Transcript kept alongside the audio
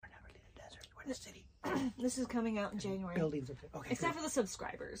in the city. This is coming out in January. Buildings up there. Okay. Except for the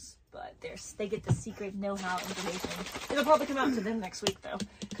subscribers, but they get the secret know-how information. It'll probably come out to them next week though,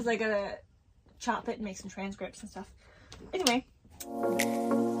 because I gotta chop it and make some transcripts and stuff. Anyway.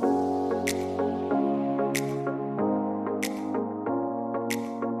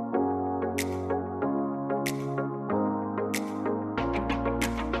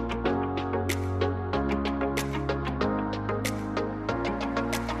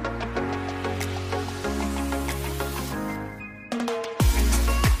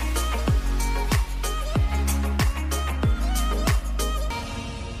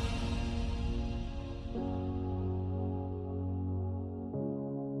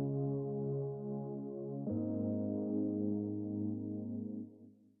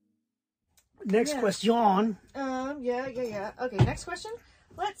 Next question. Yeah. Okay, next question.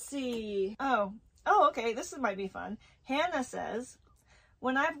 Let's see. Oh, okay. This might be fun. Hannah says,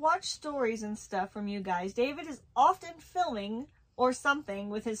 when I've watched stories and stuff from you guys, David is often filming or something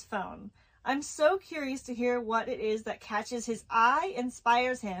with his phone. I'm so curious to hear what it is that catches his eye,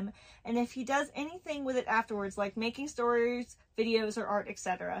 inspires him, and if he does anything with it afterwards, like making stories, videos, or art,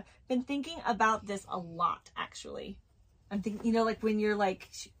 etc. Been thinking about this a lot, actually. I'm thinking, like when you're like,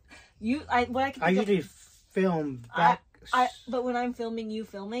 I usually film back. But when I'm filming you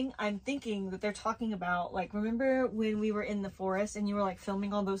filming, I'm thinking that they're talking about, like, remember when we were in the forest and you were like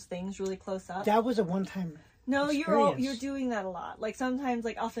filming all those things really close up? That was a one-time. No, you're doing that a lot. Like sometimes,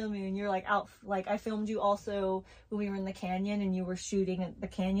 like I'll film you and you're like out. Like I filmed you also when we were in the canyon and you were shooting at the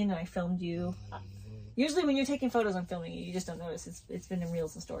canyon and I filmed you. Usually when you're taking photos, I'm filming you. You just don't notice. It's been in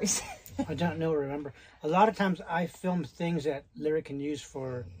reels and stories. I don't know. Remember, a lot of times I film things that Lyric can use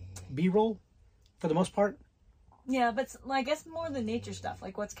for B-roll, for the most part. Yeah, but I guess more the nature stuff.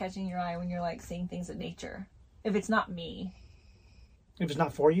 Like what's catching your eye when you're like seeing things in nature. If it's not me. If it's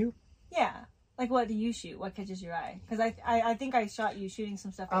not for you. Yeah. Like, what do you shoot? What catches your eye? Because I think I shot you shooting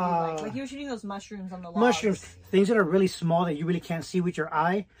some stuff that you like. Like, you were shooting those mushrooms on the logs. Mushrooms. Things that are really small that you really can't see with your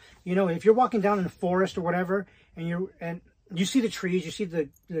eye. If you're walking down in the forest or whatever, and you see the trees, you see the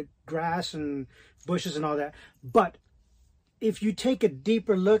grass and bushes and all that. But if you take a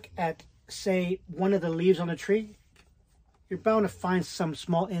deeper look at, say, one of the leaves on a tree, you're bound to find some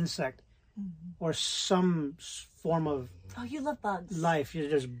small insect or some form of... Oh, you love bugs. Life.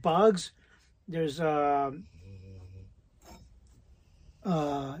 There's bugs. There's just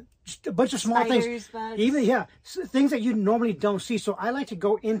a bunch of small things. Bugs. Even things that you normally don't see. So I like to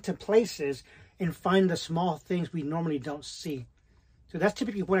go into places and find the small things we normally don't see. So that's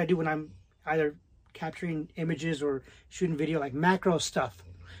typically what I do when I'm either capturing images or shooting video, like macro stuff.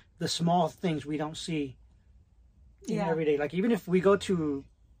 The small things we don't see every day. Like even if we go to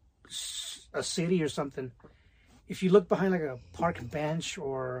a city or something, if you look behind like a park bench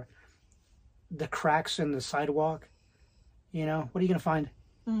or the cracks in the sidewalk, what are you gonna find?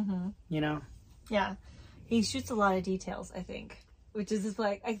 Yeah, he shoots a lot of details, I think, which is just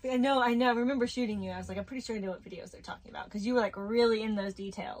like I know I remember shooting you. I was like, I'm pretty sure I know what videos they're talking about, because you were like really in those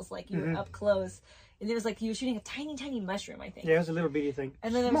details, like you were up close, and it was like you were shooting a tiny mushroom, I think. Yeah, it was a little bitty thing.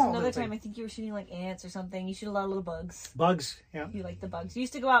 And then there was another time I think you were shooting like ants or something. You shoot a lot of little bugs. Yeah. You like the bugs. You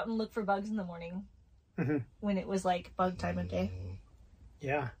used to go out and look for bugs in the morning when it was like bug time of day.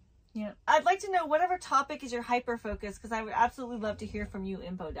 Yeah. Yeah, I'd like to know whatever topic is your hyper focus, because I would absolutely love to hear from you,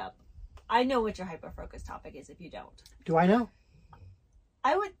 InfoDup. I know what your hyper focus topic is. If you don't, do I know?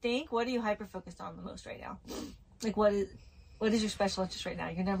 I would think. What are you hyper focused on the most right now? Like what is your special interest right now?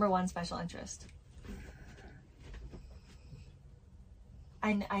 Your number one special interest.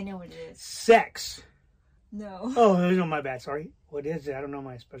 I know what it is. Sex. No. Oh no, my bad. Sorry. What is it? I don't know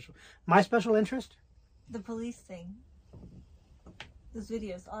my special interest. The police thing. Those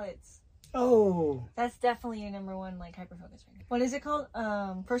videos, audits. Oh. That's definitely your number one, like, hyper-focus right now. What is it called?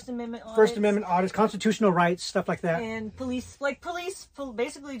 First Amendment audits? First Amendment audits, constitutional rights, stuff like that. And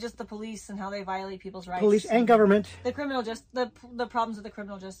basically just the police and how they violate people's rights. Police and government. The the problems with the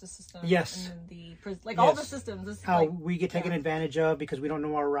criminal justice system. Yes. And all the systems. How we get taken advantage of because we don't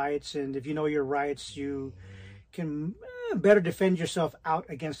know our rights. And if you know your rights, you can better defend yourself out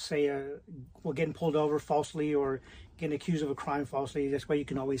against, say, getting pulled over falsely or getting accused of a crime falsely. That's why you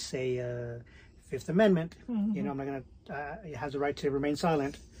can always say Fifth Amendment. I'm not going to, it has the right to remain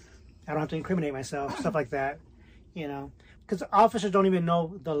silent. I don't have to incriminate myself, stuff like that, Because officers don't even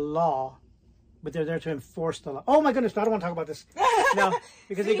know the law, but they're there to enforce the law. Oh my goodness, I don't want to talk about this. No,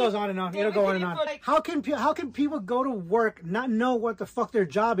 because it goes on and on. It'll go on and on. How can people go to work, not know what the fuck their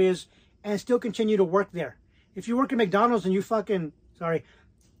job is, and still continue to work there? If you work at McDonald's and you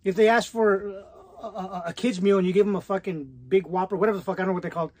if they ask for a kid's meal and you give them a fucking big Whopper, whatever the fuck, I don't know what they're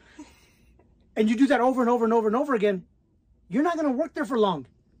called, and you do that over and over and over and over again, you're not going to work there for long.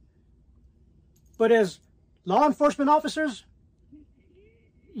 But as law enforcement officers,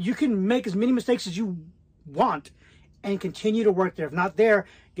 you can make as many mistakes as you want and continue to work there. If not there,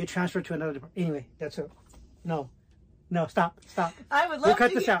 get transferred to another department. Anyway, that's it. No, stop. I would love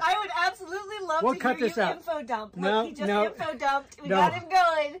to. I would absolutely love to hear you info dump. No, Look, he just info dumped. We got him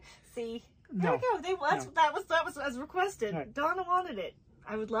going. See, there we go. That was as requested. Right. Donna wanted it.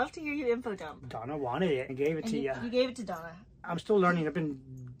 I would love to hear you info dump. Donna wanted it and gave it to you. You gave it to Donna. I'm still learning. I've been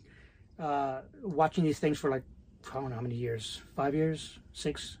watching these things for like, I don't know how many years. 5 years?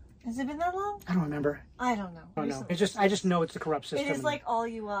 6? Has it been that long? I don't remember. I don't know. I don't know. I just know it's the corrupt system. It is like all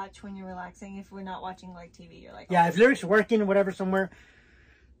you watch when you're relaxing. If we're not watching like TV, you're like, yeah. If lyrics are working or whatever somewhere,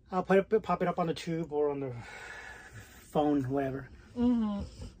 I'll pop it up on the tube or on the phone, whatever. Mm-hmm.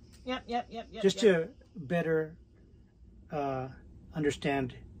 Yep. Just to better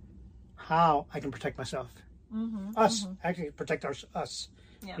understand how I can protect myself. Us. Actually protect us.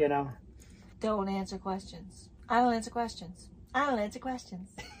 Yeah. You know. Don't answer questions. I don't answer questions. I don't answer questions.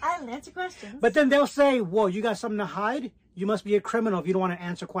 I don't answer questions. But then they'll say, whoa, you got something to hide? You must be a criminal if you don't want to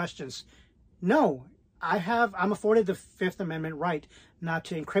answer questions. No, I'm afforded the Fifth Amendment right not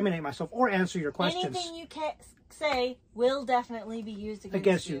to incriminate myself or answer your questions. Anything you can say will definitely be used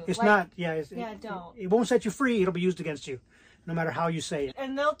against you. It's like, not, don't. It won't set you free. It'll be used against you, no matter how you say it.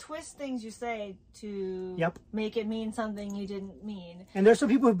 And they'll twist things you say to make it mean something you didn't mean. And there's some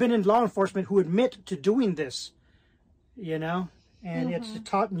people who've been in law enforcement who admit to doing this. You know, and it's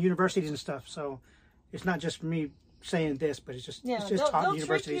taught in universities and stuff. So it's not just me saying this, but it's just taught in universities.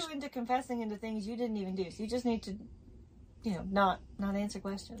 They'll trick you into confessing into things you didn't even do. So you just need to, not answer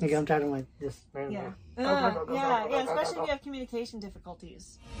questions. Okay, I'm talking like this. Yeah, especially if you have communication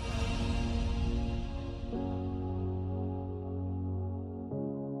difficulties.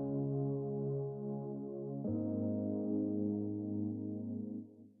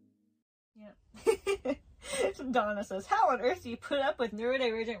 Yeah. Donna says, how on earth do you put up with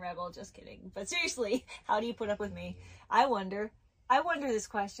neurodivergent rebel? Just kidding. But seriously, how do you put up with me? I wonder this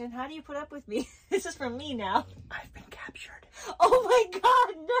question. How do you put up with me? This is from me now. I've been captured. Oh my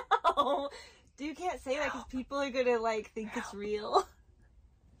god, no! You can't say that because people are gonna think it's real.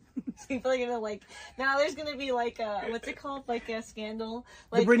 People are gonna now there's gonna be what's it called? Like a scandal.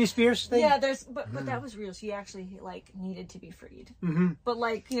 The Britney Spears thing? Yeah, but that was real. She actually needed to be freed. Mm-hmm. But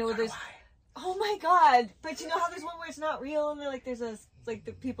there's oh my god! But you know how there's one where it's not real and there's the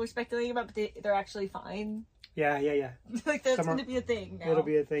people are speculating about, but they're actually fine. Yeah. That's gonna be a thing now. It'll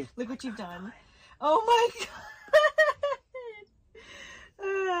be a thing. Look what you've done. Oh my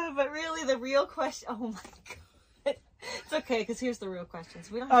god! But really, the real question. Oh my god! It's okay because here's the real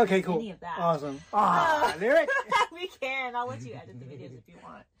questions. We don't have any of that. Awesome. Lyric. We can. I'll let you edit the videos if you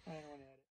want.